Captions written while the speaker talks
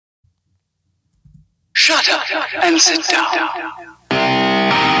Shut up and sit down.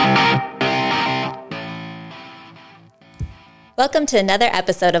 Welcome to another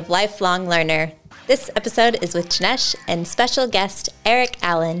episode of Lifelong Learner. This episode is with Janesh and special guest Eric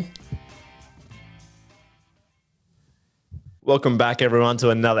Allen. Welcome back, everyone,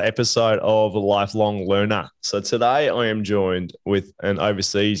 to another episode of Lifelong Learner. So today I am joined with an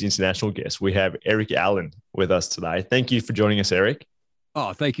overseas international guest. We have Eric Allen with us today. Thank you for joining us, Eric.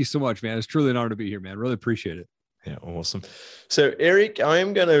 Oh, thank you so much, man. It's truly an honor to be here, man. Really appreciate it. Yeah, awesome. So, Eric, I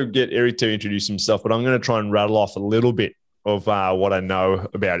am going to get Eric to introduce himself, but I'm going to try and rattle off a little bit of what I know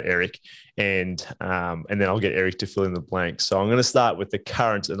about Eric, and then I'll get Eric to fill in the blanks. So I'm going to start with the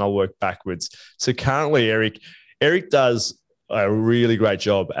current, and I'll work backwards. So currently, Eric does a really great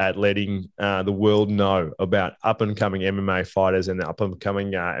job at letting the world know about up-and-coming MMA fighters and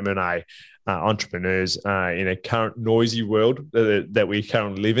up-and-coming MMA entrepreneurs in a current noisy world that we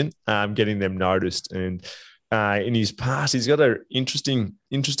currently live in, getting them noticed. And in his past, he's got an interesting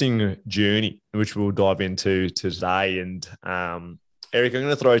journey, which we'll dive into today. And Eric, I'm going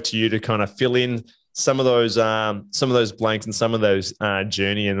to throw it to you to kind of fill in some of those blanks and some of those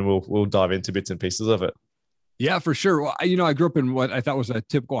journey, and we'll dive into bits and pieces of it. Yeah, for sure. Well, I grew up in what I thought was a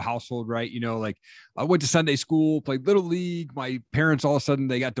typical household, right? Like I went to Sunday school, played Little League. My parents, all of a sudden,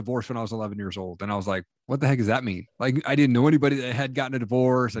 they got divorced when I was 11 years old. And I was like, what the heck does that mean? Like, I didn't know anybody that had gotten a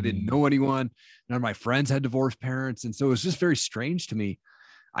divorce. I didn't know anyone. None of my friends had divorced parents. And so it was just very strange to me.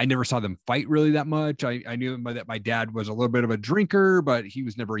 I never saw them fight really that much. I knew that my dad was a little bit of a drinker, but he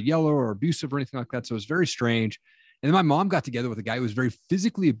was never yellow or abusive or anything like that. So it was very strange. And then my mom got together with a guy who was very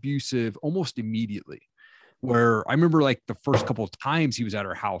physically abusive almost immediately. Where I remember like the first couple of times he was at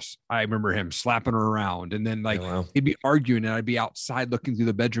her house, I remember him slapping her around, and then he'd be arguing and I'd be outside looking through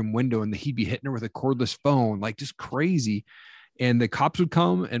the bedroom window and he'd be hitting her with a cordless phone, like just crazy. And the cops would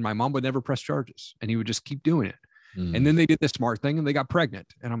come and my mom would never press charges and he would just keep doing it. And then they did the smart thing and they got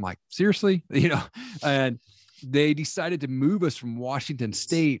pregnant. And I'm like, seriously, and they decided to move us from Washington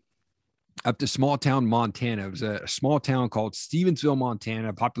State up to small town, Montana. It was a small town called Stevensville,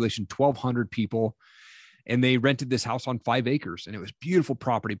 Montana, population 1,200 people. And they rented this house on 5 acres, and it was beautiful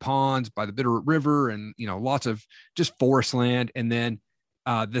property, ponds by the Bitterroot River, and lots of just forest land. And then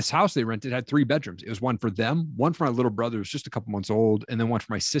this house they rented had 3 bedrooms. It was one for them, one for my little brother who's just a couple months old, and then one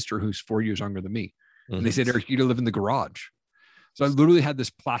for my sister who's 4 years younger than me. And they said, Eric, you to live in the garage. So I literally had this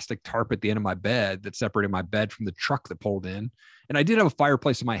plastic tarp at the end of my bed that separated my bed from the truck that pulled in. And I did have a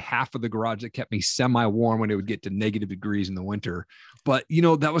fireplace in my half of the garage that kept me semi-warm when it would get to negative degrees in the winter. But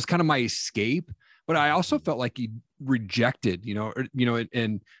that was kind of my escape. But I also felt like he rejected,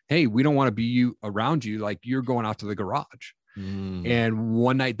 and hey, we don't want to be around you. Like you're going out to the garage. And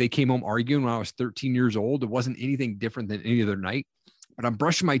one night they came home arguing when I was 13 years old. It wasn't anything different than any other night, but I'm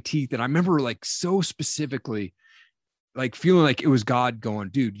brushing my teeth. And I remember like so specifically, like feeling like it was God going,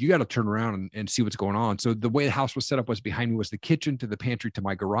 dude, you got to turn around and see what's going on. So the way the house was set up was behind me was the kitchen to the pantry to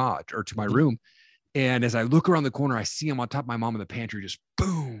my garage or to my room. And as I look around the corner, I see him on top of my mom in the pantry, just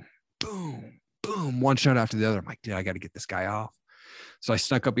boom, boom, boom, one shot after the other. I'm like, dude, I got to get this guy off. So I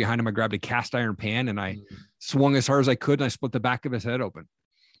snuck up behind him. I grabbed a cast iron pan and I swung as hard as I could. And I split the back of his head open.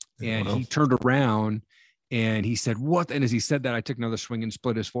 And he turned around and he said, what? And as he said that, I took another swing and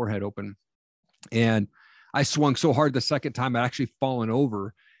split his forehead open. And I swung so hard the second time, I'd actually fallen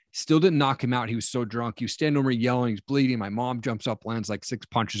over. Still didn't knock him out. He was so drunk. He was standing over me yelling. He's bleeding. My mom jumps up, lands like 6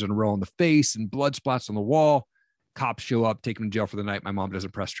 punches in a row in the face, and blood splats on the wall. Cops show up, take him to jail for the night. My mom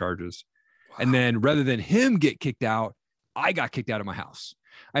doesn't press charges. Wow. And then rather than him get kicked out, I got kicked out of my house.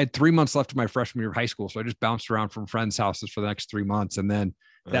 I had 3 months left of my freshman year of high school. So I just bounced around from friends' houses for the next 3 months. And then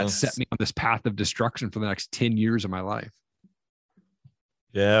that set me on this path of destruction for the next 10 years of my life.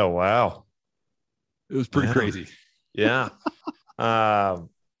 Yeah. Wow. It was pretty crazy. Yeah. Oh,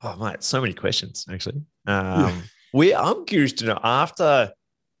 mate, so many questions, actually. I'm curious to know, after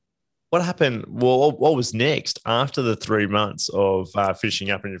what happened, well, what was next after the 3 months of finishing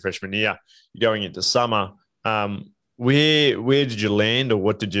up in your freshman year, going into summer? Where did you land, or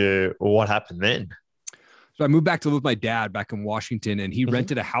what happened then? So I moved back to live with my dad back in Washington, and he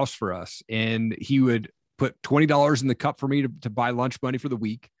rented a house for us, and he would put $20 in the cup for me to buy lunch money for the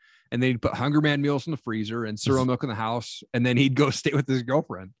week. And then he'd put Hunger Man meals in the freezer and cereal milk in the house. And then he'd go stay with his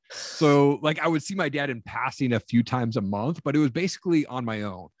girlfriend. So like I would see my dad in passing a few times a month, but it was basically on my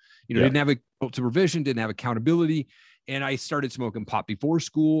own. Didn't have supervision, didn't have accountability. And I started smoking pot before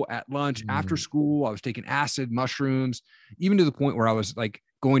school, at lunch, after school. I was taking acid, mushrooms, even to the point where I was like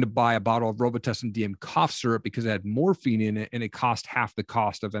going to buy a bottle of Robitussin DM cough syrup because it had morphine in it and it cost half the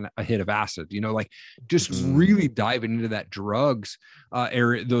cost of a hit of acid, like just really diving into that drugs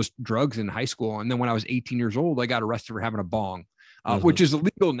area, those drugs in high school. And then when I was 18 years old, I got arrested for having a bong, which is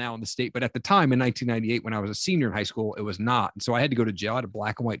illegal now in the state. But at the time in 1998, when I was a senior in high school, it was not. And so I had to go to jail. I had a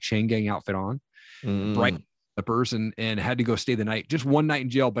black and white chain gang outfit on, bright slippers, and had to go stay the night, just one night in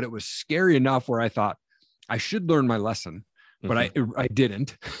jail. But it was scary enough where I thought I should learn my lesson. But I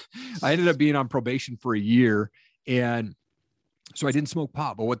didn't. I ended up being on probation for a year. And so I didn't smoke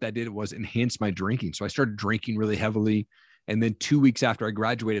pot, but what that did was enhance my drinking. So I started drinking really heavily. And then 2 weeks after I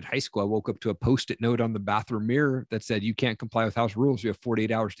graduated high school, I woke up to a Post-it note on the bathroom mirror that said, "You can't comply with house rules. You have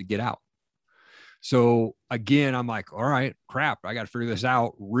 48 hours to get out." So again, I'm like, all right, crap, I got to figure this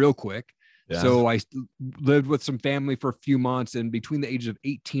out real quick. Yeah. So I lived with some family for a few months. And between the ages of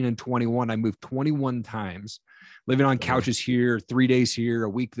 18 and 21, I moved 21 times, living on couches here, 3 days here, a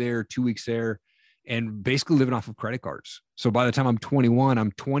week there, 2 weeks there, and basically living off of credit cards. So by the time I'm 21,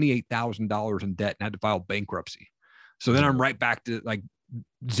 I'm $28,000 in debt and had to file bankruptcy. So then I'm right back to like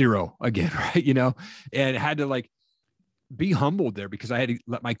zero again, right? And had to be humbled there because I had to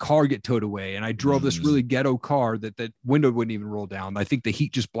let my car get towed away. And I drove this really ghetto car that the window wouldn't even roll down. I think the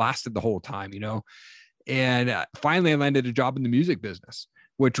heat just blasted the whole time, and finally I landed a job in the music business,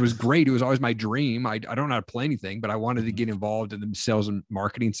 which was great. It was always my dream. I don't know how to play anything, but I wanted to get involved in the sales and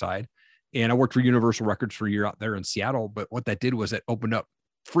marketing side. And I worked for Universal Records for a year out there in Seattle. But what that did was it opened up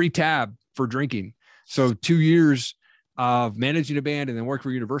free tab for drinking. So 2 years of managing a band and then working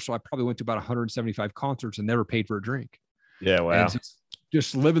for Universal, I probably went to about 175 concerts and never paid for a drink. Yeah. Wow. And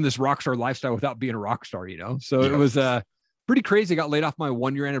just living this rock star lifestyle without being a rock star, So it was pretty crazy. I got laid off my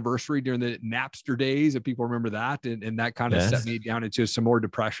 1 year anniversary during the Napster days, if people remember that. And that kind of set me down into some more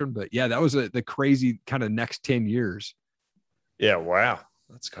depression. But yeah, that was the crazy kind of next 10 years. Yeah. Wow.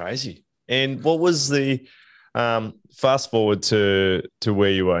 That's crazy. And what was the fast forward to where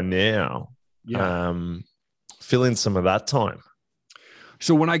you are now? Yeah. Fill in some of that time.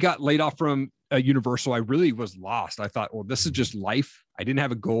 So when I got laid off from Universal, I really was lost. I thought, well, this is just life. I didn't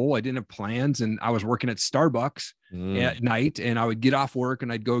have a goal. I didn't have plans. And I was working at Starbucks at night, and I would get off work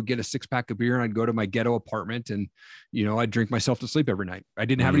and I'd go get a 6-pack of beer and I'd go to my ghetto apartment and, I'd drink myself to sleep every night. I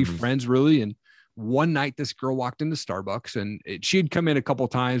didn't have any friends really. And one night this girl walked into Starbucks and she had come in a couple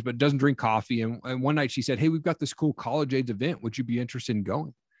of times, but doesn't drink coffee. And one night she said, "Hey, we've got this cool college age event. Would you be interested in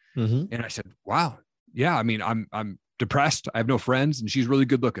going?" And I said, "Wow. Yeah. I mean, I'm depressed. I have no friends, and she's really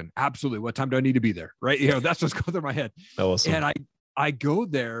good looking. Absolutely. What time do I need to be there?" Right. That's what's going through my head. Awesome. And I go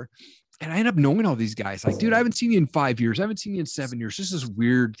there and I end up knowing all these guys. Like, dude, I haven't seen you in 5 years. I haven't seen you in 7 years. This is this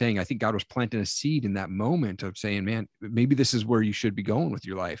weird thing. I think God was planting a seed in that moment of saying, man, maybe this is where you should be going with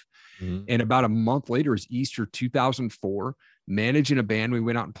your life. And about a month later is Easter 2004, managing a band. We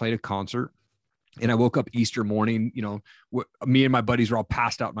went out and played a concert. And I woke up Easter morning, me and my buddies were all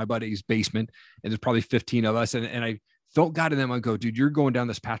passed out in my buddy's basement, and there's probably 15 of us. And I felt God in them. I go, dude, you're going down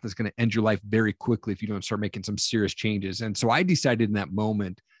this path that's going to end your life very quickly if you don't start making some serious changes. And so I decided in that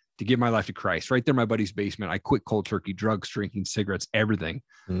moment to give my life to Christ. Right there in my buddy's basement, I quit cold turkey, drugs, drinking, cigarettes, everything.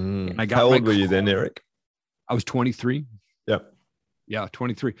 And I got How old were you then, Eric? I was 23. Yep. Yeah,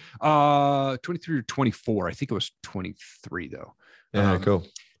 23. 23 or 24. I think it was 23 though. Yeah, cool.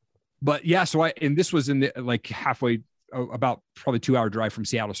 But yeah, and this was in the halfway, about probably 2-hour drive from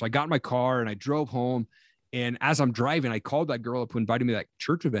Seattle. So I got in my car and I drove home. And as I'm driving, I called that girl up who invited me to that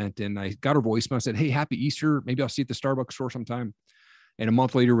church event, and I got her voicemail. I said, "Hey, happy Easter. Maybe I'll see you at the Starbucks store sometime." And a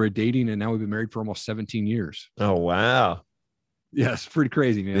month later, we're dating, and now we've been married for almost 17 years. Oh, wow. Yeah, it's pretty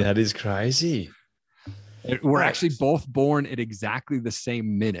crazy, man. That is crazy. We're actually both born at exactly the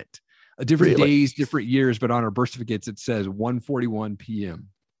same minute. Different days, different years, but on our birth certificates, it says 1:41 p.m.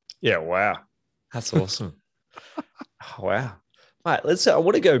 Yeah, wow. That's awesome. Oh, wow. All right, I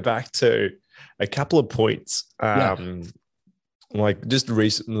want to go back to a couple of points. Like just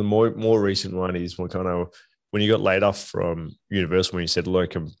recent, the more recent one is what kind of when you got laid off from Universal, when you said,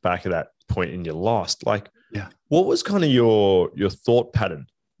 look, I'm back at that point and you lost. Like, what was kind of your thought pattern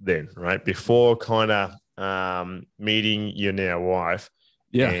then, right? Before kind of meeting your now wife,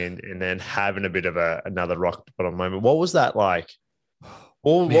 and then having a bit of another rock bottom moment. What was that like?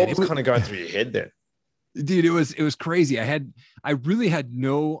 What was kind of going through your head then? Dude, it was crazy. I really had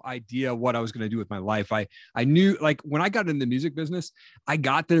no idea what I was going to do with my life. I knew, like, when I got in the music business, I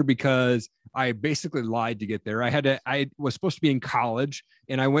got there because I basically lied to get there. I was supposed to be in college,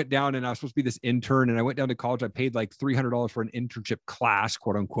 and I went down, and I was supposed to be this intern, and I went down to college. I paid like $300 for an internship class,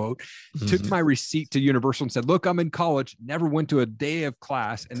 quote unquote, took my receipt to Universal and said, look, I'm in college, never went to a day of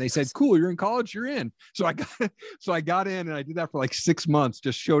class. And they said, cool, you're in college, you're in. So I got in, and I did that for like 6 months,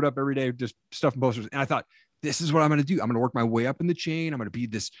 just showed up every day, just stuffing posters. And I thought, this is what I'm going to do. I'm going to work my way up in the chain. I'm going to be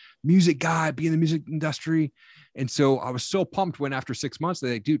this music guy, be in the music industry. And so I was so pumped when after 6 months,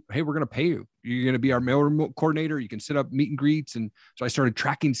 they're like, dude, hey, we're going to pay you. You're going to be our mail coordinator. You can set up meet and greets. And so I started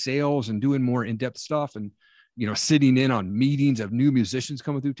tracking sales and doing more in-depth stuff and, sitting in on meetings of new musicians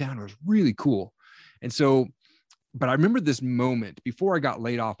coming through town. It was really cool. And so, but I remember this moment before I got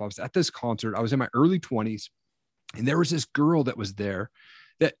laid off. I was at this concert. I was in my early 20s, and there was this girl that was there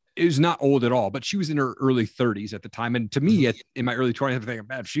that is not old at all, but she was in her early 30s at the time. And to me, in my early 20s, I'm thinking,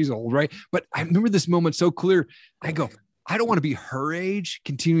 man, she's old, right? But I remember this moment so clear. I go, I don't want to be her age,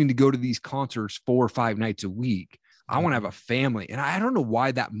 continuing to go to these concerts 4 or 5 nights a week. I want to have a family. And I don't know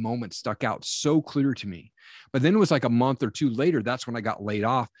why that moment stuck out so clear to me. But then it was like a month or two later, that's when I got laid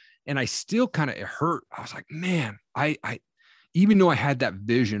off. And I still kind of, it hurt. I was like, man, I even though I had that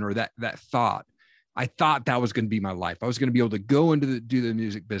vision or that thought, I thought that was going to be my life. I was going to be able to go into do the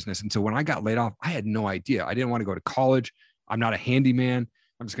music business. And so when I got laid off, I had no idea. I didn't want to go to college. I'm not a handyman.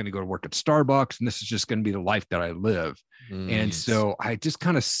 I'm just going to go to work at Starbucks. And this is just going to be the life that I live. And so I just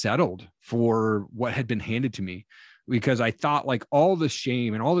kind of settled for what had been handed to me, because I thought like all the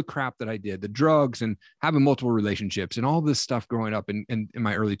shame and all the crap that I did, the drugs and having multiple relationships and all this stuff growing up in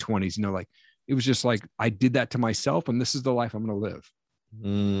my early 20s, like it was just like, I did that to myself, and this is the life I'm going to live.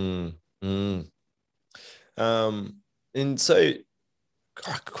 And so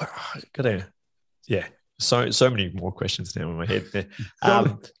so many more questions now in my head there.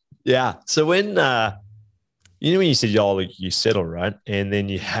 So when when you said you settled, right, and then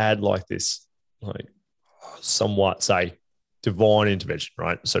you had like this like somewhat say divine intervention,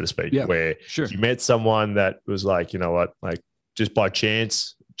 right, so to speak, where you met someone that was like, you know what, like just by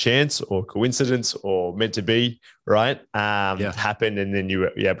chance or coincidence or meant to be, right, happened, and then you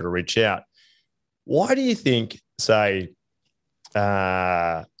were able to reach out. Why do you think, say,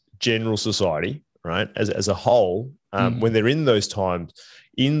 general society, right, as a whole, when they're in those times,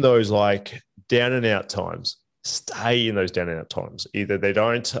 in those like down and out times, stay in those down and out times? Either they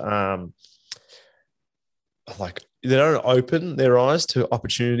don't they don't open their eyes to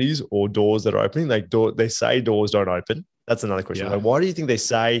opportunities or doors that are opening. They say doors don't open. That's another question. Like, why do you think they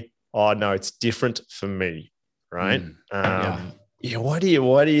say, oh no, it's different for me, right? Why do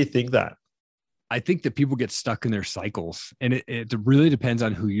you think that? I think that people get stuck in their cycles, and it really depends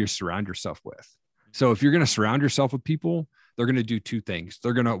on who you surround yourself with. So if you're going to surround yourself with people, they're going to do two things.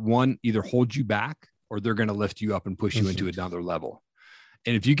 They're going to, one, either hold you back, or they're going to lift you up and push you into another level.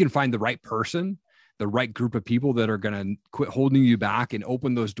 And if you can find the right person, the right group of people that are going to quit holding you back and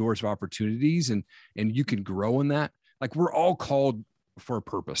open those doors of opportunities, and you can grow in that. Like, we're all called for a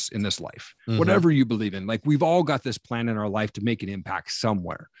purpose in this life, whatever you believe in. Like, we've all got this plan in our life to make an impact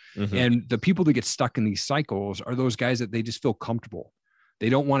somewhere. And the people that get stuck in these cycles are those guys that they just feel comfortable. They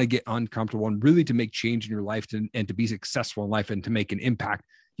don't want to get uncomfortable. And really, to make change in your life and to be successful in life and to make an impact,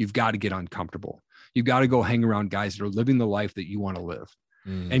 you've got to get uncomfortable. You've got to go hang around guys that are living the life that you want to live,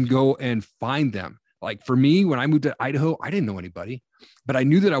 and go and find them. Like, for me, when I moved to Idaho, I didn't know anybody, but I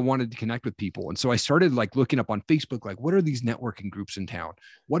knew that I wanted to connect with people. And so I started like looking up on Facebook, like, what are these networking groups in town?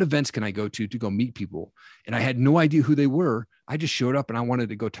 What events can I go to go meet people? And I had no idea who they were. I just showed up and I wanted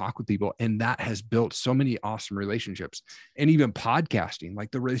to go talk with people. And that has built so many awesome relationships. And even podcasting, like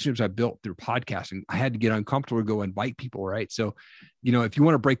the relationships I built through podcasting, I had to get uncomfortable to go invite people. Right. So, if you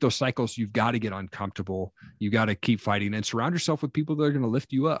want to break those cycles, you've got to get uncomfortable. You got to keep fighting and surround yourself with people that are going to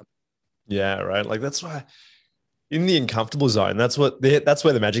lift you up. Yeah, right. Like, that's why in the uncomfortable zone, that's where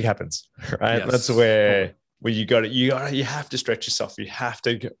the magic happens, right? Yes. That's where you have to stretch yourself. You have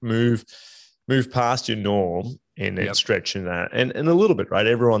to move past your norm and stretching that, and a little bit, right?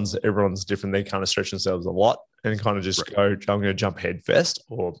 Everyone's different. They kind of stretch themselves a lot and kind of just go, I'm going to jump head first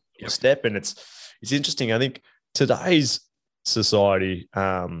or step. And it's interesting. I think today's society,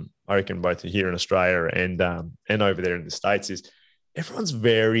 I reckon both here in Australia and over there in the States, is everyone's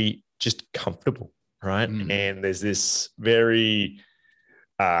very just comfortable, right? And there's this very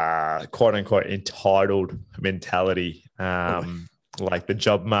quote unquote entitled mentality, like the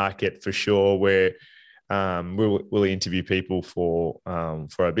job market for sure, where we'll interview people for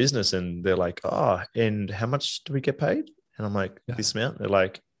our business, and they're like, oh, and how much do we get paid? And I'm like, this amount. They're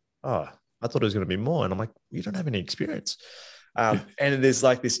like, oh, I thought it was going to be more. And I'm like, you don't have any experience. And there's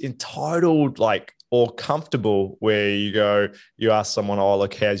like this entitled like or comfortable where you ask someone, oh,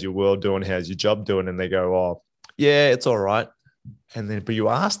 look, how's your world doing? How's your job doing? And they go, oh, yeah, it's all right. And then, but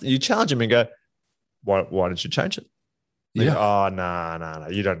you challenge them and go, why don't you change it? They go, oh, no,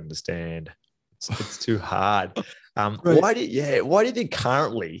 you don't understand. It's too hard. Right. Why do you think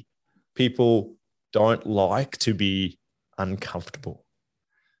currently people don't like to be uncomfortable?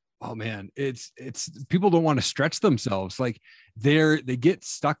 Oh man, it's people don't want to stretch themselves. Like they get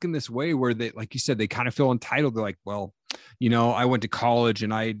stuck in this way where they, like you said, they kind of feel entitled. They're like, well, I went to college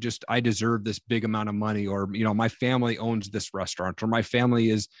and I deserve this big amount of money, or, my family owns this restaurant, or my family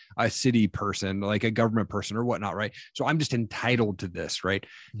is a city person, like a government person or whatnot. Right. So I'm just entitled to this. Right.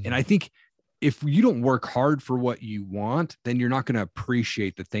 Mm-hmm. And I think if you don't work hard for what you want, then you're not going to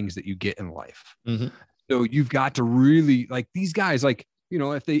appreciate the things that you get in life. Mm-hmm. So you've got to really, like, these guys, like,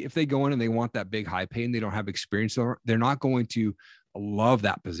 if they go in and they want that big high pay and they don't have experience, they're not going to love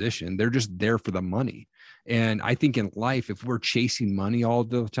that position. They're just there for the money. And I think in life, if we're chasing money all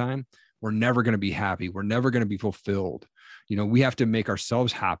the time, we're never going to be happy. We're never going to be fulfilled. We have to make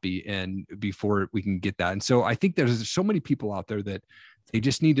ourselves happy, and before we can get that. And so I think there's so many people out there that they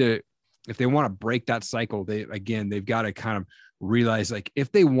just need to, if they want to break that cycle, they've got to kind of realize, like,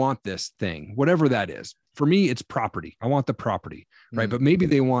 if they want this thing, whatever that is. For me, it's property. I want the property, right? But maybe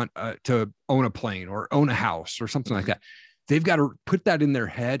they want to own a plane or own a house or something like that. They've got to put that in their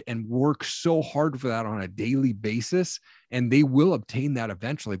head and work so hard for that on a daily basis, and they will obtain that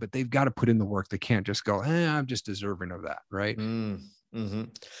eventually. But they've got to put in the work. They can't just go, I'm just deserving of that, right? Mm-hmm.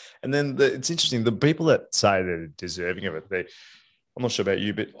 And then it's interesting. The people that say they're deserving of it, I'm not sure about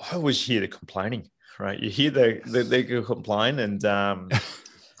you, but I always hear the complaining, right? You hear they complain, and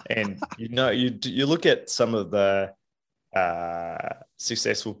and you look at some of the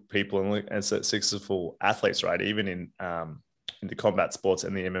successful people and successful athletes, right? Even in the combat sports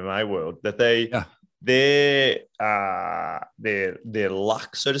and the MMA world, that their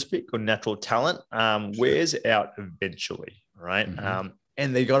luck, so to speak, or natural talent wears out eventually, right? Mm-hmm.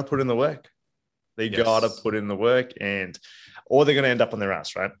 And they got to put in the work. They got to put in the work, or they're going to end up on their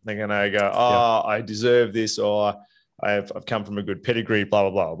ass, right? They're going to go, I deserve this, or I've come from a good pedigree, blah,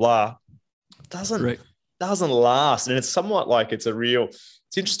 blah, blah, blah. It doesn't last. And it's somewhat like it's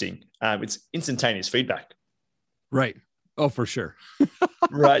interesting. It's instantaneous feedback. Right. Oh, for sure.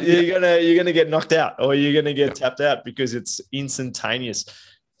 Right. You're gonna get knocked out, or you're gonna get tapped out, because it's instantaneous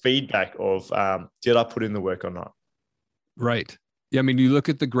feedback of did I put in the work or not? Right. Yeah, I mean, you look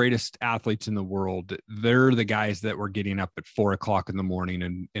at the greatest athletes in the world, they're the guys that were getting up at 4:00 in the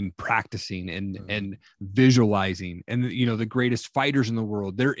morning and practicing and visualizing. And, the greatest fighters in the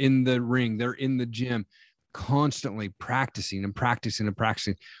world, they're in the ring, they're in the gym, constantly practicing and practicing and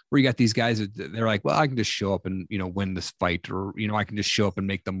practicing. Where you got these guys that they're like, well, I can just show up and, win this fight, or, I can just show up and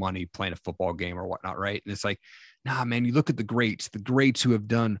make the money playing a football game or whatnot. Right. And it's like, nah, man, you look at the greats who have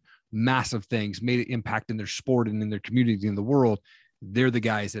done massive things, made an impact in their sport and in their community, in the world. They're the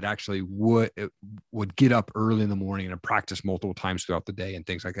guys that actually would get up early in the morning and practice multiple times throughout the day and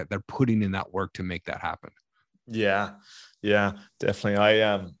things like that. They're putting in that work to make that happen. Yeah, definitely.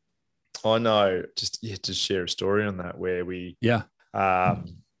 I know, just to share a story on that, where we, it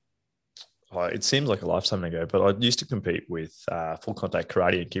seems like a lifetime ago, but I used to compete with full contact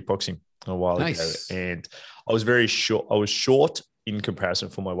karate and kickboxing a while ago. And I was very short. I was short in comparison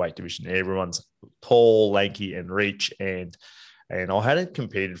for my weight division. Everyone's tall, lanky, and reach. And I hadn't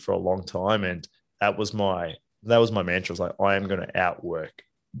competed for a long time. And that was my mantra. I was like, I am going to outwork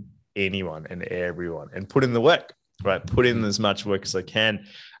anyone and everyone, and put in the work, right? Put in as much work as I can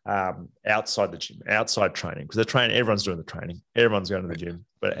outside the gym, outside training, because everyone's doing the training. Everyone's going to the gym.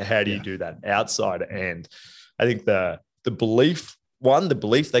 But how do you do that outside? And I think the belief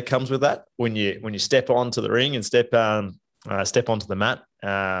that comes with that when you step onto the ring and step onto the mat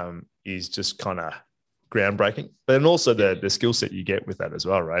is just kind of groundbreaking. But then also the skill set you get with that as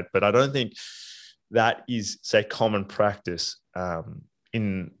well, right? But I don't think that is, say, common practice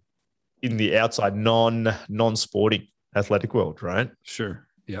in the outside non-sporting athletic world, right? Sure.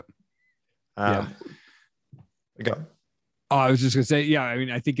 Yep. Okay. Oh, I was just gonna say, yeah. I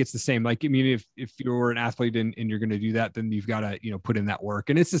mean, I think it's the same. Like, I mean, if you're an athlete and you're going to do that, then you've got to, put in that work.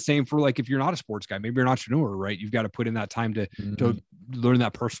 And it's the same for, like, if you're not a sports guy, maybe you're an entrepreneur, right? You've got to put in that time to learn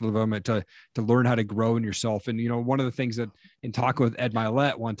that personal development, to learn how to grow in yourself. And, one of the things that, in talking with Ed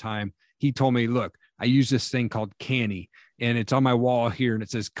Milet one time, he told me, look, I use this thing called Canny, and it's on my wall here, and it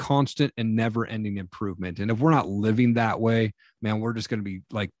says constant and never ending improvement. And if we're not living that way, man, we're just going to be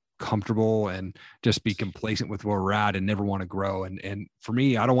like comfortable and just be complacent with where we're at and never want to grow. And for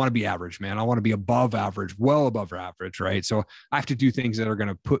me, I don't want to be average, man. I want to be above average, well above average. Right. So I have to do things that are going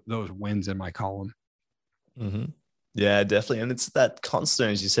to put those wins in my column. Mm-hmm. Yeah, definitely. And it's that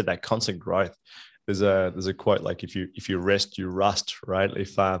constant, as you said, that constant growth. There's a quote like if you rest, you rust, right?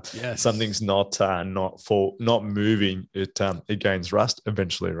 If Yes. something's not moving, it gains rust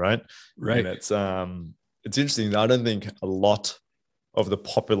eventually, right? Right. And it's interesting. I don't think a lot of the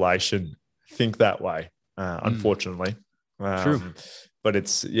population think that way, unfortunately. True. But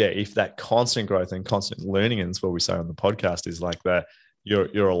if that constant growth and constant learning, and that's what we say on the podcast, is like that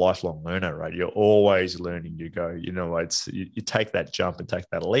you're a lifelong learner, right? You're always learning. You go, you take that jump and take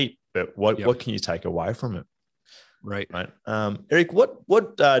that leap, but what can you take away from it? Right. Eric,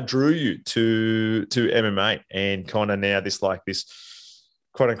 what drew you to MMA and kind of now this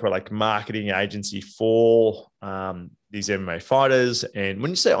quote unquote like marketing agency for these MMA fighters? And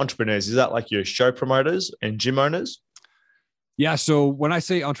when you say entrepreneurs, is that like your show promoters and gym owners? Yeah. So when I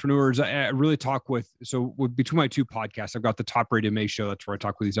say entrepreneurs, I really talk between my two podcasts, I've got the Top Rated MMA show. That's where I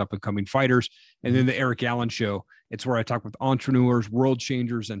talk with these up and coming fighters. And then the Eric Allen show. It's where I talk with entrepreneurs, world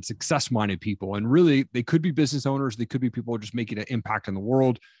changers, and success-minded people. And really, they could be business owners. They could be people just making an impact in the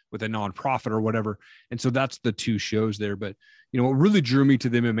world with a nonprofit or whatever. And so that's the two shows there. But, what really drew me to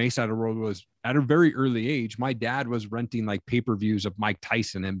the MMA side of the world was at a very early age, my dad was renting like pay-per-views of Mike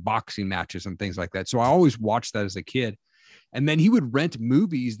Tyson and boxing matches and things like that. So I always watched that as a kid. And then he would rent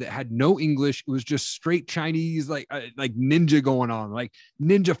movies that had no English. It was just straight Chinese, like ninja going on, like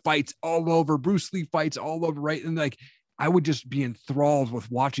ninja fights all over, Bruce Lee fights all over. Right. And like, I would just be enthralled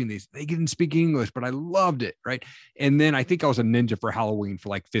with watching these. They didn't speak English, but I loved it. Right. And then I think I was a ninja for Halloween for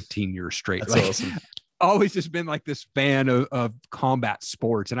like 15 years straight. That's awesome. Always just been like this fan of combat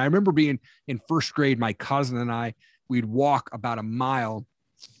sports. And I remember being in first grade, my cousin and we'd walk about a mile.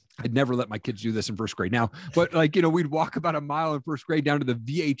 I'd never let my kids do this in first grade now, but we'd walk about a mile in first grade down to the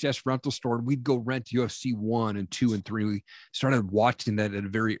VHS rental store and we'd go rent UFC 1 and 2 and 3. We started watching that at a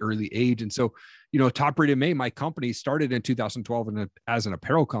very early age. And so, Top Rated MMA, my company started in 2012 as an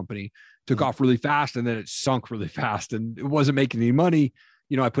apparel company, took off really fast and then it sunk really fast and it wasn't making any money.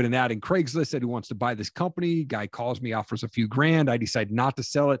 I put an ad in Craigslist, said who wants to buy this company. Guy calls me, offers a few grand. I decided not to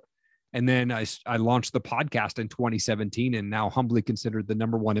sell it. And then I launched the podcast in 2017 and now humbly considered the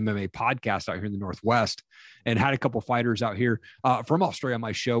number one MMA podcast out here in the Northwest, and had a couple fighters out here from Australia on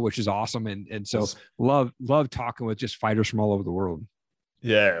my show, which is awesome. And so love talking with just fighters from all over the world.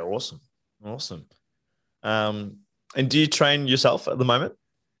 Yeah. Awesome. And do you train yourself at the moment?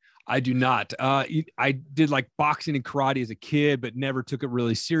 I do not. I did like boxing and karate as a kid, but never took it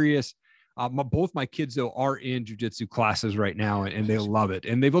really serious. Both my kids, though, are in jiu-jitsu classes right now, and they love it.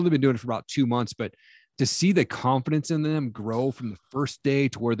 And they've only been doing it for about 2 months, but to see the confidence in them grow from the first day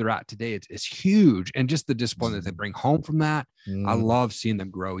to where they're at today, it's huge. And just the discipline that they bring home from that, I love seeing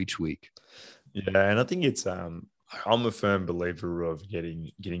them grow each week. Yeah, and I think it's I'm a firm believer of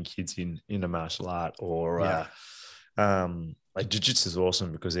getting kids in a martial art or like jiu-jitsu is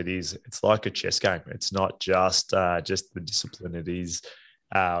awesome because it's like a chess game. It's not just the discipline. It is.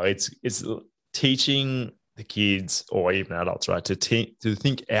 It's teaching the kids or even adults, right, to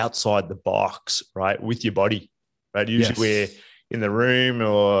think outside the box, right, with your body, right? Usually we're in the room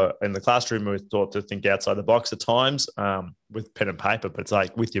or in the classroom, we're taught to think outside the box at times with pen and paper, but it's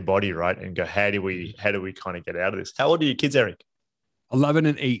like with your body, right, and go, how do we kind of get out of this? How old are your kids, Eric? 11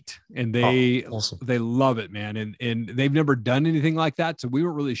 and 8, and awesome. They love it, man. And they've never done anything like that. So we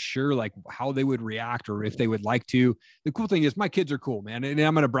weren't really sure like how they would react or if they would like to. The cool thing is my kids are cool, man. And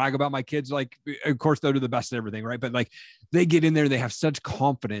I'm going to brag about my kids. Like, of course they'll do the best at everything. Right. But like they get in there, they have such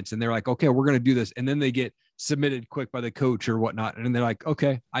confidence and they're like, okay, we're going to do this. And then they get submitted quick by the coach or whatnot. And they're like,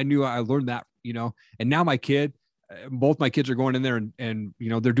 okay, I learned that, and now both my kids are going in there and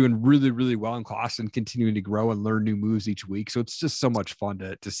they're doing really, really well in class and continuing to grow and learn new moves each week. So it's just so much fun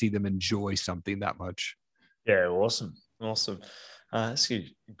to see them enjoy something that much. Yeah. Awesome. That's a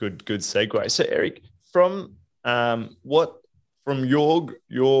good segue. So Eric, from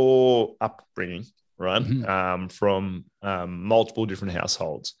your upbringing, right? Mm-hmm. From multiple different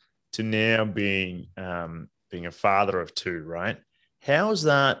households to now being a father of 2, right? How has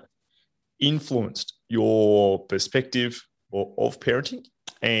that influenced your perspective of parenting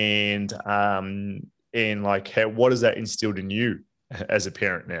and like what has that instilled in you as a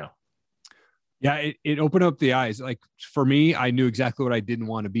parent now? Yeah, it opened up the eyes. Like for me, I knew exactly what I didn't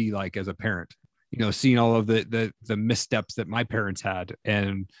want to be like as a parent, seeing all of the missteps that my parents had.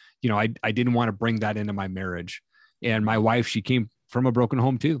 And, I didn't want to bring that into my marriage. And my wife, she came from a broken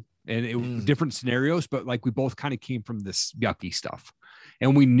home too. And it was different scenarios, but like we both kind of came from this yucky stuff.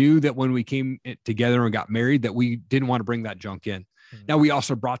 And we knew that when we came together and got married, that we didn't want to bring that junk in. Now, we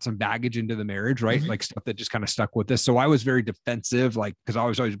also brought some baggage into the marriage, right? Like stuff that just kind of stuck with us. So I was very defensive, like, because I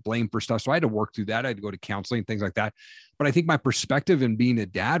was always blamed for stuff. So I had to work through that. I had to go to counseling and things like that. But I think my perspective in being a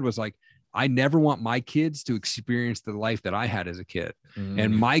dad was like, I never want my kids to experience the life that I had as a kid.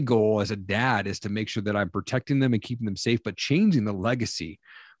 And my goal as a dad is to make sure that I'm protecting them and keeping them safe, but changing the legacy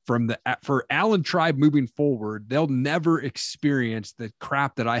for Allen Tribe moving forward. They'll never experience the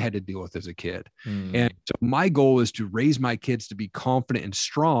crap that I had to deal with as a kid. And so my goal is to raise my kids to be confident and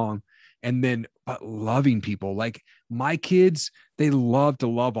strong, and then loving people. Like my kids, they love to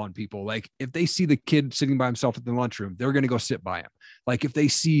love on people. Like if they see the kid sitting by himself at the lunchroom, they're going to go sit by him. Like if they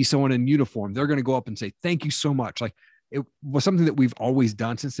see someone in uniform, they're going to go up and say, thank you so much. Like it was something that we've always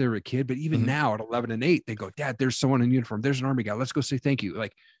done since they were a kid. But even now at 11 and 8, they go, Dad, there's someone in uniform. There's an Army guy. Let's go say thank you.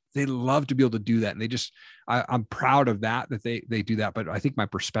 Like they love to be able to do that. And they just, I'm proud of that they do that. But I think my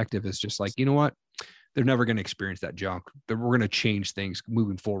perspective is just like, you know what? They're never going to experience that junk. We're going to change things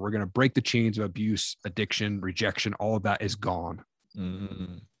moving forward. We're going to break the chains of abuse, addiction, rejection. All of that is gone.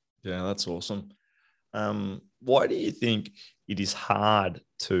 Yeah, that's awesome. Why do you think it is hard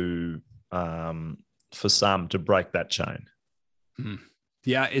to, for some to break that chain?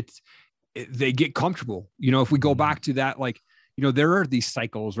 Yeah, they get comfortable. You know, if we go back to that, like, you know, there are these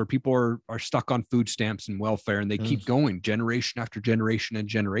cycles where people are stuck on food stamps and welfare, and they keep going generation after generation and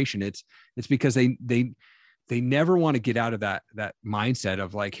generation. It's because they never want to get out of that mindset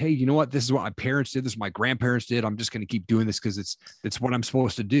of like, hey, you know what? This is what my parents did. This is what my grandparents did. I'm just going to keep doing this because it's what I'm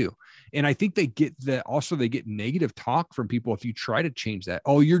supposed to do. And I think they get negative talk from people if you try to change that.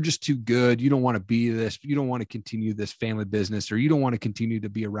 Oh, you're just too good. You don't want to be this. You don't want to continue this family business, or you don't want to continue to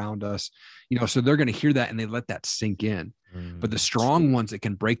be around us. You know, so they're going to hear that and they let that sink in. But the strong ones that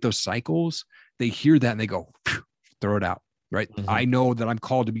can break those cycles, they hear that and they go, throw it out. Right. I know that I'm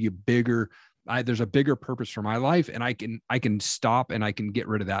called to be there's a bigger purpose for my life, and I can stop and I can get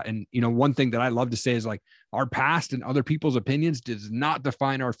rid of that. And, you know, one thing that I love to say is like our past and other people's opinions does not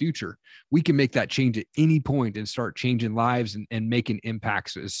define our future. We can make that change at any point and start changing lives and making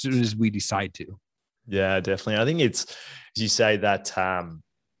impacts as soon as we decide to. Yeah, definitely. I think it's, as you say, that,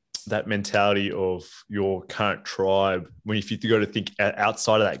 that mentality of your current tribe, when if you go to think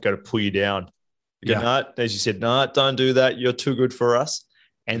outside of that, go to pull you down. You go, no, as you said, no, don't do that. You're too good for us.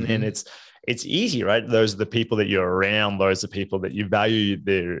 And then it's easy, right? Those are the people that you're around. Those are people that you value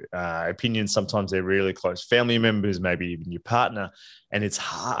their opinions. Sometimes they're really close family members, maybe even your partner. And it's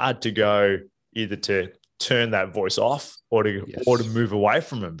hard to go either to turn that voice off or to move away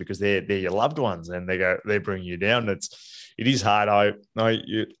from them because they're your loved ones and they bring you down. It is hard. I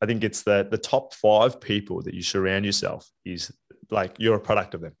think it's the top 5 people that you surround yourself is like you're a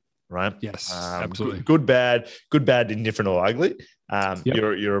product of them, right? Yes, absolutely. Good, bad, indifferent or ugly.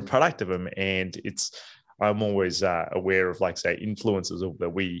 You're a product of them, and I'm always aware of, like, say, influences that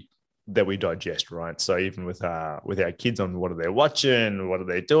we digest, right? So even with our kids on what are they watching, what are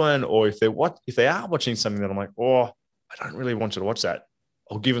they doing, or if they are watching something that I'm like, oh, I don't really want you to watch that,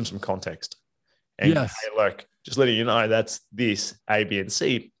 I'll give them some context. And hey, look, just letting you know that's this A, B, and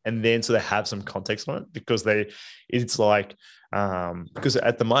C, and then so they have some context on it because because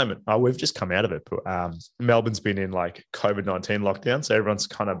at the moment we've just come out of it. Melbourne's been in like COVID-19 lockdown, so everyone's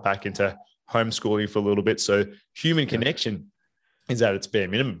kind of back into homeschooling for a little bit. So human connection is at its bare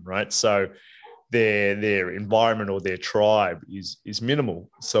minimum, right? So their environment or their tribe is minimal.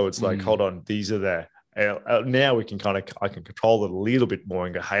 So it's like, hold on, these are now I can control it a little bit more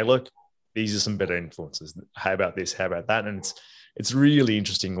and go, hey, look, these are some better influences. How about this? How about that? And it's really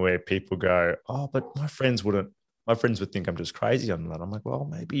interesting where people go, oh, but my friends would think I'm just crazy on that. I'm like, well,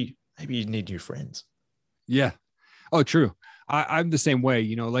 maybe you need new friends. Yeah. Oh, true. I'm the same way,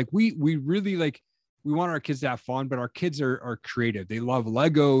 you know, like we really we want our kids to have fun, but our kids are creative. They love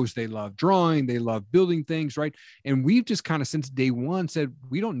Legos. They love drawing. They love building things. Right. And we've just kind of since day one said,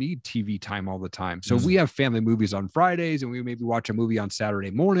 we don't need TV time all the time. So we have family movies on Fridays and we maybe watch a movie on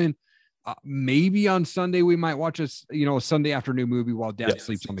Saturday morning. Maybe on Sunday, we might watch a Sunday afternoon movie while dad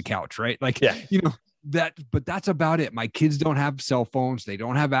sleeps on the couch. Right. Like, you know, but that's about it. My kids don't have cell phones. They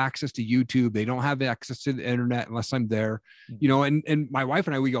don't have access to YouTube. They don't have access to the internet unless I'm there, you know, and my wife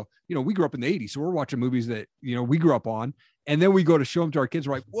and I, we go, you know, we grew up in the 80s. So we're watching movies that, you know, we grew up on, and then we go to show them to our kids.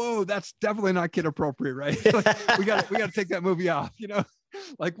 We're like, whoa, that's definitely not kid appropriate. Right. Like, we got to take that movie off, you know,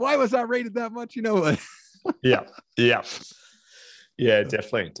 like, why was that rated that much? You know? Yeah,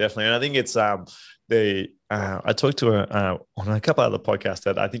 definitely. And I think it's, I talked to on a couple other podcasts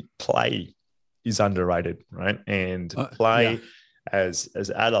that I think play is underrated, right? And play as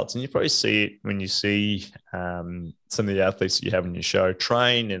adults, and you probably see it when you see some of the athletes that you have in your show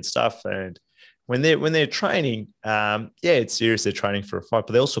train and stuff. And when they're training, yeah, it's serious. They're training for a fight,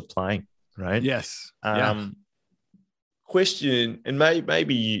 but they're also playing, right? Yes. Question, and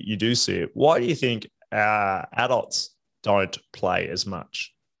maybe you do see it. Why do you think adults don't play as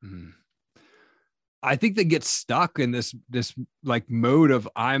much? I think they get stuck in this like mode of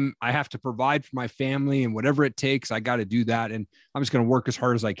I have to provide for my family, and whatever it takes, I got to do that. And I'm just going to work as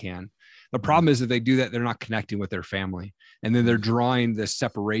hard as I can. The problem is if they do that, they're not connecting with their family, and then they're drawing this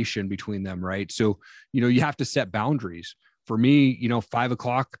separation between them. Right. So, you have to set boundaries. For me, 5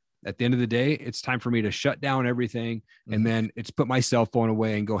 o'clock at the end of the day, it's time for me to shut down everything. And then it's put my cell phone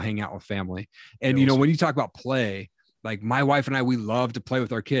away and go hang out with family. And, when you talk about play, like my wife and I, we love to play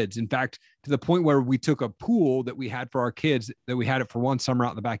with our kids. In fact, to the point where we took a pool that we had for our kids, that we had it for one summer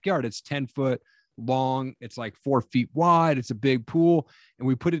out in the backyard. It's 10 foot long. It's like 4 feet wide. It's a big pool. And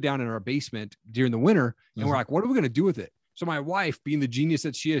we put it down in our basement during the winter. And we're like, what are we going to do with it? So my wife, being the genius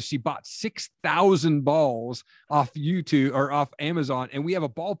that she is, she bought 6,000 balls off YouTube or off Amazon. And we have a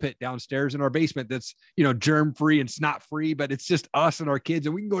ball pit downstairs in our basement that's, germ-free and snot-free, but it's just us and our kids.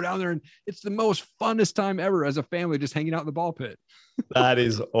 And we can go down there, and it's the most funnest time ever as a family, just hanging out in the ball pit. That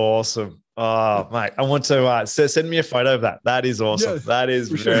is awesome. Oh, mate, I want to send me a photo of that. That is awesome. Yes, that is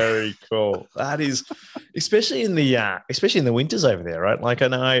very cool. That is, especially in the winters over there, right? Like I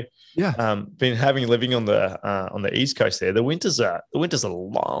know, living on the East Coast there, the winters are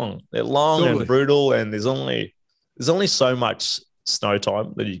long. They're long and brutal, and there's only so much snow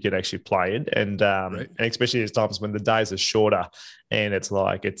time that you can actually play in, and especially at times when the days are shorter and it's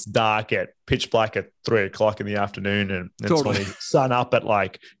dark at pitch black at 3 o'clock in the afternoon, and it's only sun up at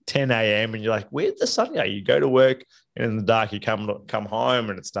like 10 a.m. and you're like, where'd the sun go? You go to work, and in the dark you come home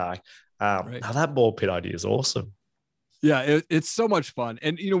and it's dark. Now that ball pit idea is awesome. Yeah, it's so much fun.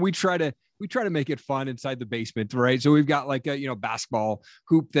 And we try to make it fun inside the basement, right? So we've got like a basketball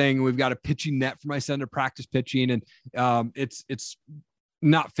hoop thing. We've got a pitching net for my son to practice pitching, and it's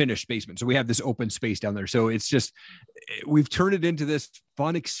not finished basement. So we have this open space down there. So it's just, we've turned it into this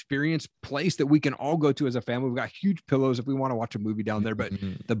fun experience place that we can all go to as a family. We've got huge pillows if we want to watch a movie down there, but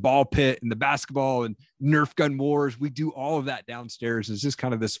the ball pit and the basketball and Nerf gun wars, we do all of that downstairs. It's just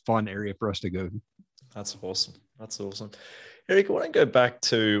kind of this fun area for us to go. That's awesome. Eric, I want to go back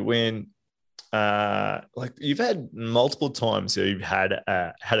to when, like you've had multiple times you've had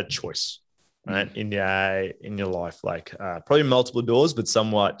a choice, right, in your life, like probably multiple doors, but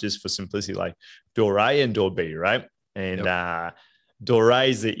somewhat just for simplicity, like door A and door B, right? And door A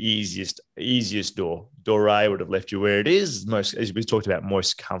is the easiest door. Door A would have left you where it is, most, as we talked about,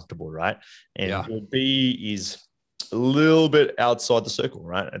 most comfortable, right? And door B is a little bit outside the circle,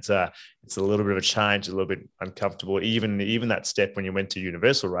 right? It's a little bit of a change, a little bit uncomfortable. Even that step when you went to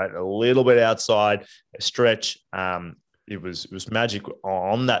Universal, right? A little bit outside, a stretch. It was magic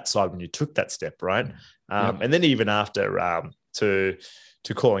on that side when you took that step, right? And then even after to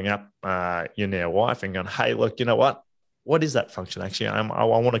calling up your now wife and going, hey, look, you know what is that function? Actually, I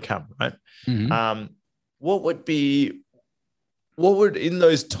want to come, right? What would in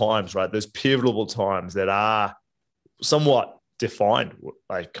those times, right? Those pivotal times that are somewhat defined,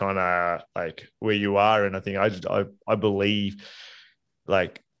 like kind of like where you are. And I think I believe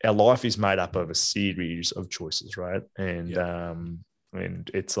like our life is made up of a series of choices, right? And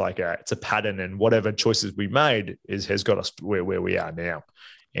it's like it's a pattern, and whatever choices we made has got us where we are now.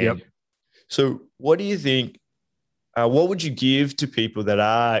 And so what do you think, what would you give to people that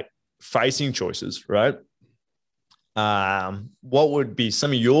are facing choices, right? What would be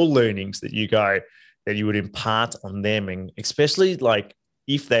some of your learnings that you would impart on them, and especially like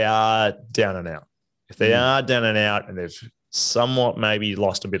if they are down and out, and they've somewhat maybe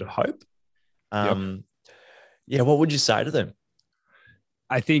lost a bit of hope. What would you say to them?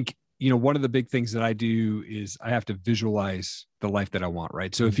 I think, one of the big things that I do is I have to visualize the life that I want,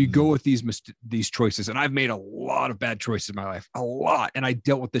 right? So if you go with these choices, and I've made a lot of bad choices in my life, a lot, and I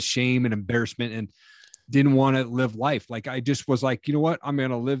dealt with the shame and embarrassment and didn't want to live life. Like I just was like, you know what, I'm going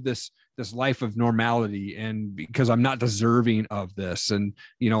to live this life of normality, and because I'm not deserving of this. And,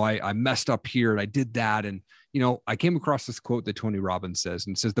 I messed up here and I did that. And, I came across this quote that Tony Robbins says,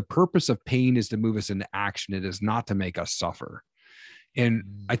 and says, the purpose of pain is to move us into action. It is not to make us suffer.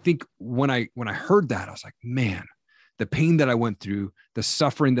 And I think when I heard that, I was like, man, the pain that I went through, the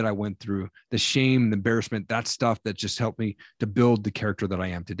suffering that I went through, the shame, the embarrassment, that stuff that just helped me to build the character that I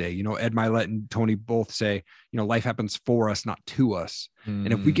am today. Ed Mylett and Tony both say, life happens for us, not to us.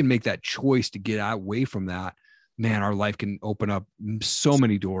 And if we can make that choice to get away from that, man, our life can open up so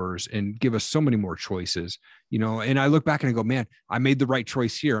many doors and give us so many more choices, and I look back and I go, man, I made the right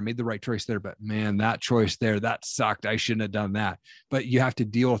choice here. I made the right choice there, but man, that choice there, that sucked. I shouldn't have done that. But you have to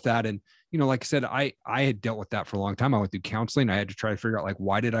deal with that. And, like I said, I had dealt with that for a long time. I went through counseling. I had to try to figure out, like,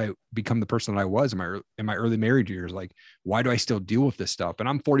 why did I become the person that I was in my early marriage years? Like, why do I still deal with this stuff? And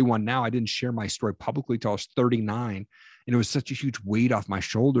I'm 41 now. I didn't share my story publicly till I was 39. And it was such a huge weight off my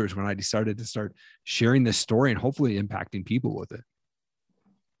shoulders when I decided to start sharing this story and hopefully impacting people with it.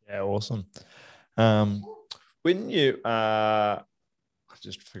 Yeah, awesome. When you, I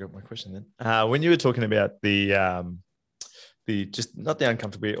just forgot my question then. When you were talking about the just not the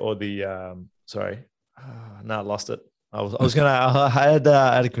uncomfortable or the, no, I lost it. I had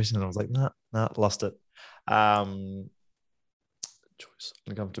a question and I was like, no, lost it. Choice,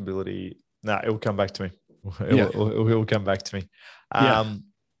 uncomfortability. No, it will come back to me. It will come back to me.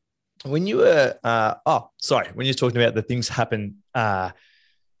 When you were, when you're talking about the things happen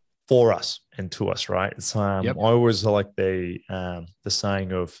for us and to us, right? It's I always like the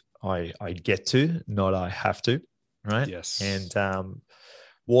saying of I get to, not I have to, right? Yes. And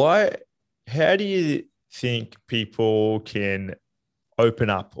how do you think people can open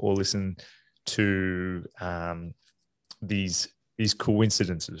up or listen to these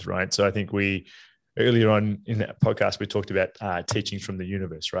coincidences, right? So I think earlier on in that podcast, we talked about teachings from the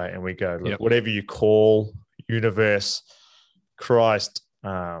universe, right? And we go, look, whatever you call universe, Christ,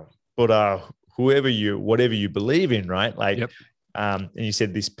 Buddha, whatever you believe in, right? Like, and you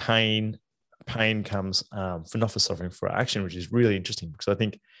said this pain comes not for suffering, for action, which is really interesting because I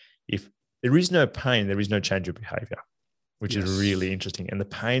think if there is no pain, there is no change of behavior, which is really interesting. And the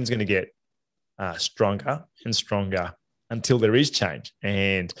pain's going to get stronger and stronger until there is change.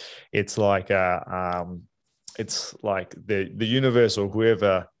 And it's like the universe or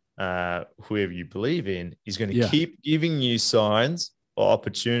whoever you believe in is going to keep giving you signs or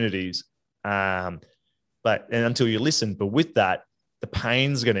opportunities, but until you listen. But with that, the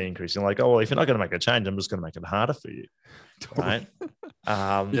pain's going to increase. You're like, oh, well, if you're not going to make a change, I'm just going to make it harder for you, right?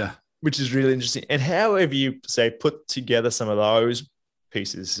 Which is really interesting. And how have you, say, put together some of those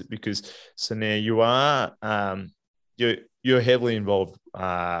pieces? Because so now you are you're heavily involved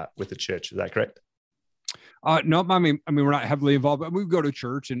with the church. Is that correct? No, I mean, we're not heavily involved, but we go to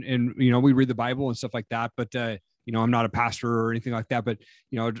church and we read the Bible and stuff like that. But I'm not a pastor or anything like that. But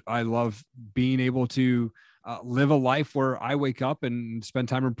I love being able to live a life where I wake up and spend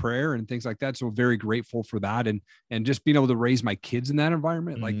time in prayer and things like that. So very grateful for that. And just being able to raise my kids in that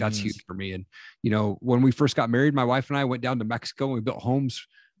environment, like that's huge for me. And, when we first got married, my wife and I went down to Mexico and we built homes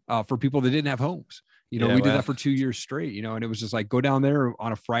for people that didn't have homes. We did that for 2 years straight, and it was just like, go down there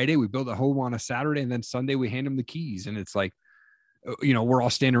on a Friday, we build a home on a Saturday, and then Sunday we hand them the keys. And it's like, we're all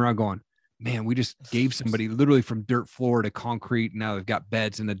standing around going, man, we just gave somebody literally from dirt floor to concrete. Now they've got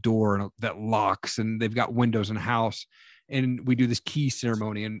beds and the door and that locks and they've got windows in the house. And we do this key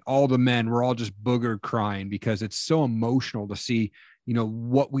ceremony and all the men, we're all just booger crying because it's so emotional to see,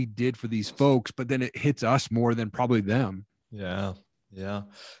 what we did for these folks, but then it hits us more than probably them. Yeah. Yeah.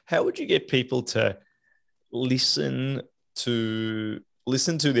 How would you get people to listen to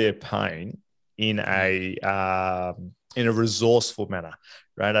their pain in a resourceful manner,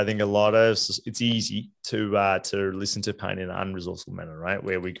 right? I think it's easy to listen to pain in an unresourceful manner, right?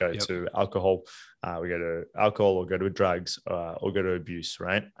 Where we go to alcohol, or go to drugs, or go to abuse,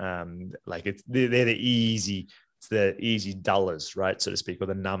 right? Like they're the easy dullers, right, so to speak, or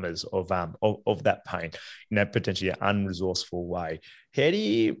the numbers of that pain in that potentially unresourceful way. How do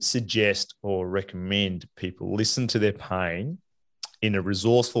you suggest or recommend people listen to their pain in a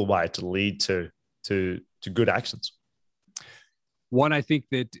resourceful way to lead to good actions? One, I think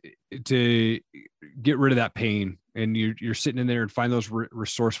that to get rid of that pain and you're sitting in there and find those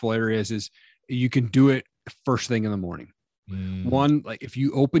resourceful areas is you can do it first thing in the morning. One, like if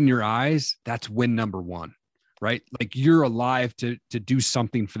you open your eyes, that's win number one. Right? Like you're alive to do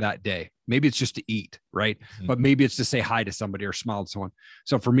something for that day. Maybe it's just to eat, right? But maybe it's to say hi to somebody or smile to someone.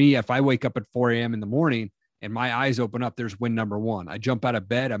 So for me, if I wake up at 4 a.m. in the morning and my eyes open up, there's win number one. I jump out of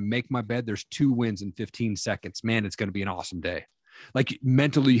bed, I make my bed. There's 2 wins in 15 seconds. Man, it's going to be an awesome day. Like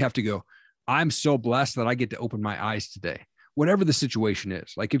mentally, you have to go, I'm so blessed that I get to open my eyes today, whatever the situation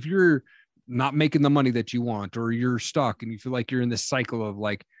is. Like if you're not making the money that you want, or you're stuck and you feel like you're in this cycle of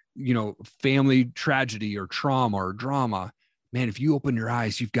like, family tragedy or trauma or drama, man, if you open your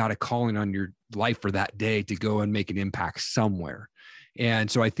eyes, you've got a calling on your life for that day to go and make an impact somewhere.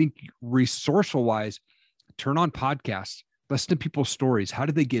 And so I think resourceful wise, turn on podcasts, listen to people's stories. How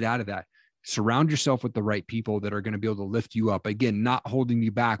did they get out of that? surround yourself with the right people that are going to be able to lift you up. Again, not holding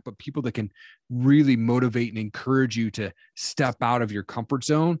you back, but people that can really motivate and encourage you to step out of your comfort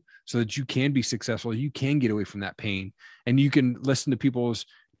zone so that you can be successful. You can get away from that pain, and you can listen to people's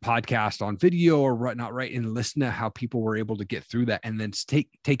podcast on video or whatnot, right? And listen to how people were able to get through that and then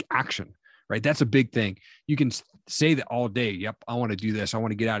take action, right? That's a big thing. You can say that all day. Yep. I want to do this. I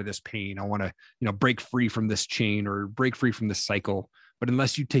want to get out of this pain. I want to, break free from this chain or break free from this cycle. But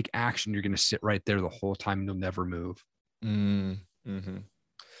unless you take action, you're going to sit right there the whole time and you'll never move. Mm-hmm.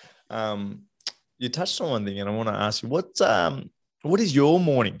 You touched on one thing, and I want to ask you, what is your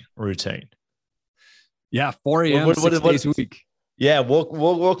morning routine? Yeah, 4 a.m. 6 days a week. Yeah,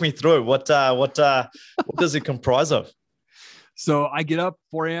 walk me through. What does it comprise of? So I get up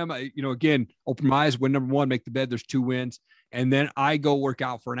 4 a.m. Again, open my eyes, win number one, make the bed. There's 2 wins. And then I go work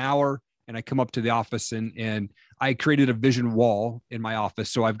out for an hour, and I come up to the office and I created a vision wall in my office.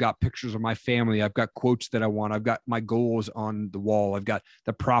 So I've got pictures of my family. I've got quotes that I want. I've got my goals on the wall. I've got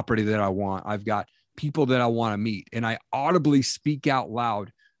the property that I want. I've got people that I want to meet. And I audibly speak out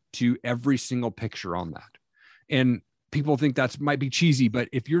loud to every single picture on that. And people think that might be cheesy, but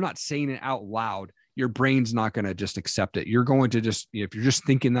if you're not saying it out loud, your brain's not going to just accept it. You're going to just, if you're just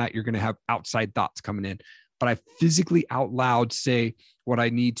thinking that, you're going to have outside thoughts coming in. But I physically out loud say what I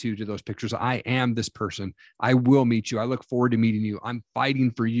need to those pictures. I am this person. I will meet you. I look forward to meeting you. I'm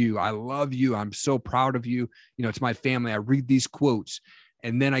fighting for you. I love you. I'm so proud of you. It's my family. I read these quotes,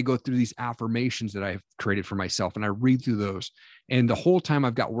 and then I go through these affirmations that I've created for myself, and I read through those. And the whole time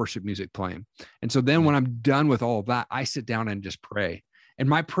I've got worship music playing. And so then when I'm done with all of that, I sit down and just pray. And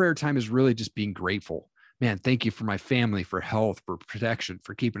my prayer time is really just being grateful. Man, thank you for my family, for health, for protection,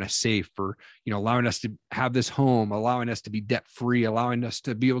 for keeping us safe, for, allowing us to have this home, allowing us to be debt free, allowing us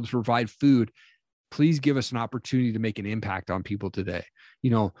to be able to provide food. Please give us an opportunity to make an impact on people today.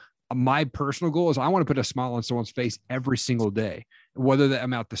 My personal goal is I want to put a smile on someone's face every single day, whether that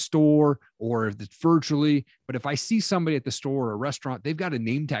I'm at the store or if it's virtually. But if I see somebody at the store or a restaurant, they've got a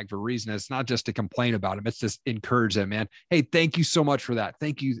name tag for a reason. It's not just to complain about them. It's just encourage them, man. Hey, thank you so much for that.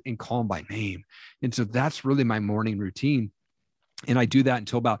 Thank you, and call them by name. And so that's really my morning routine. And I do that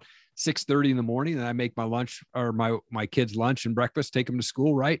until about 6:30 in the morning. And I make my lunch, or my kids' lunch and breakfast, take them to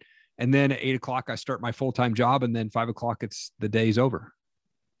school. Right. And then at 8 o'clock, I start my full-time job. And then 5 o'clock, the day's over.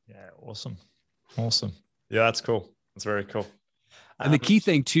 Yeah. Awesome. Yeah, that's cool. That's very cool. And the key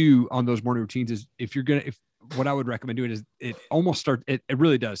thing too on those morning routines is if what I would recommend doing is it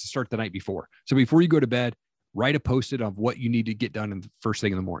really does start the night before. So before you go to bed, write a post-it of what you need to get done in the first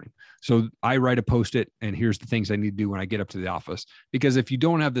thing in the morning. So I write a post-it, and here's the things I need to do when I get up to the office. Because if you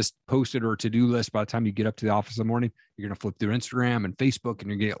don't have this post-it or to-do list by the time you get up to the office in the morning, you're going to flip through Instagram and Facebook, and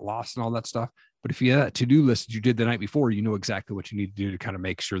you're going to get lost in all that stuff. But if you have that to-do list that you did the night before, you know exactly what you need to do to kind of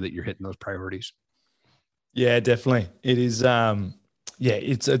make sure that you're hitting those priorities. Yeah, definitely. It is.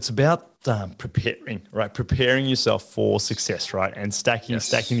 It's about preparing, right? Preparing yourself for success, right? And stacking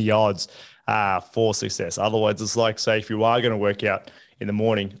the odds for success. Otherwise, it's like, say, if you are going to work out in the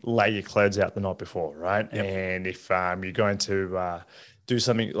morning, lay your clothes out the night before, right? Yep. And if you're going to do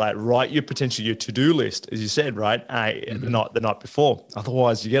something like write your to-do list, as you said, right? The night before.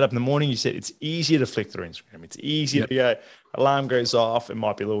 Otherwise, you get up in the morning, you said it's easier to flick through Instagram. It's easier to go, alarm goes off. It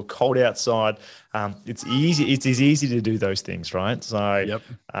might be a little cold outside. It's easy to do those things, right? So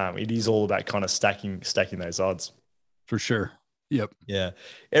it is all about kind of stacking those odds. For sure. Yep. Yeah.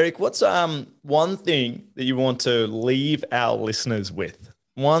 Eric, what's one thing that you want to leave our listeners with?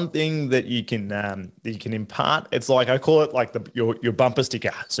 One thing that you can impart. It's like, I call it like your bumper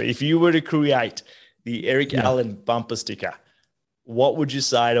sticker. So if you were to create the Eric Allen bumper sticker, what would you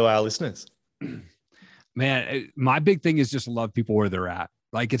say to our listeners? Man, my big thing is just love people where they're at.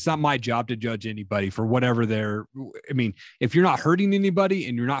 Like, it's not my job to judge anybody for whatever if you're not hurting anybody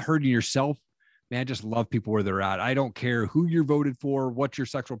and you're not hurting yourself, man, just love people where they're at. I don't care who you're voted for, what your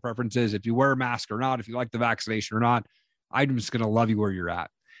sexual preference is, if you wear a mask or not, if you like the vaccination or not. I'm just going to love you where you're at.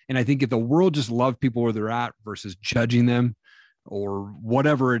 And I think if the world just loved people where they're at versus judging them or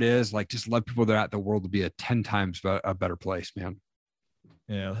whatever it is, like, just love people where they're at, the world would be 10 times a better place, man.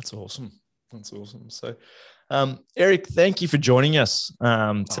 Yeah, that's awesome. That's awesome. So, Eric, thank you for joining us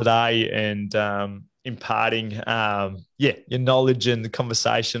today and imparting, your knowledge and the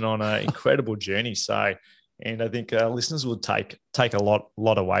conversation on an incredible journey. So, and I think our listeners will take a lot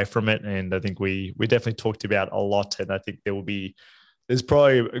away from it. And I think we definitely talked about a lot. And I think there's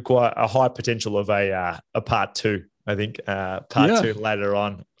probably quite a high potential of a part two. I think part two later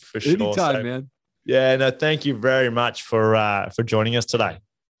on for sure. Anytime, man. Yeah, no, thank you very much for joining us today.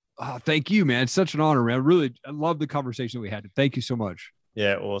 Oh, thank you, man. It's such an honor, man. I love the conversation we had. Thank you so much.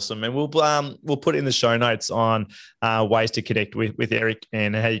 Yeah, awesome. And we'll put in the show notes on ways to connect with Eric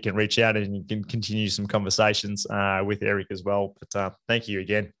and how you can reach out and you can continue some conversations with Eric as well. But thank you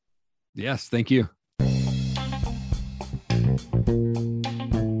again. Yes, thank you.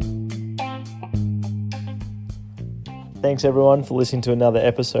 Thanks everyone for listening to another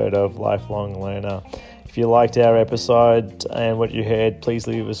episode of Lifelong Learner. If you liked our episode and what you heard, please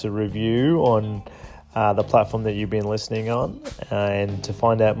leave us a review on the platform that you've been listening on. And to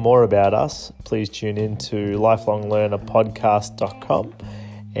find out more about us, please tune in to lifelonglearnerpodcast.com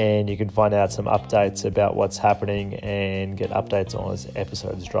and you can find out some updates about what's happening and get updates on as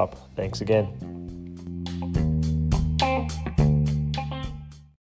episodes drop. Thanks again.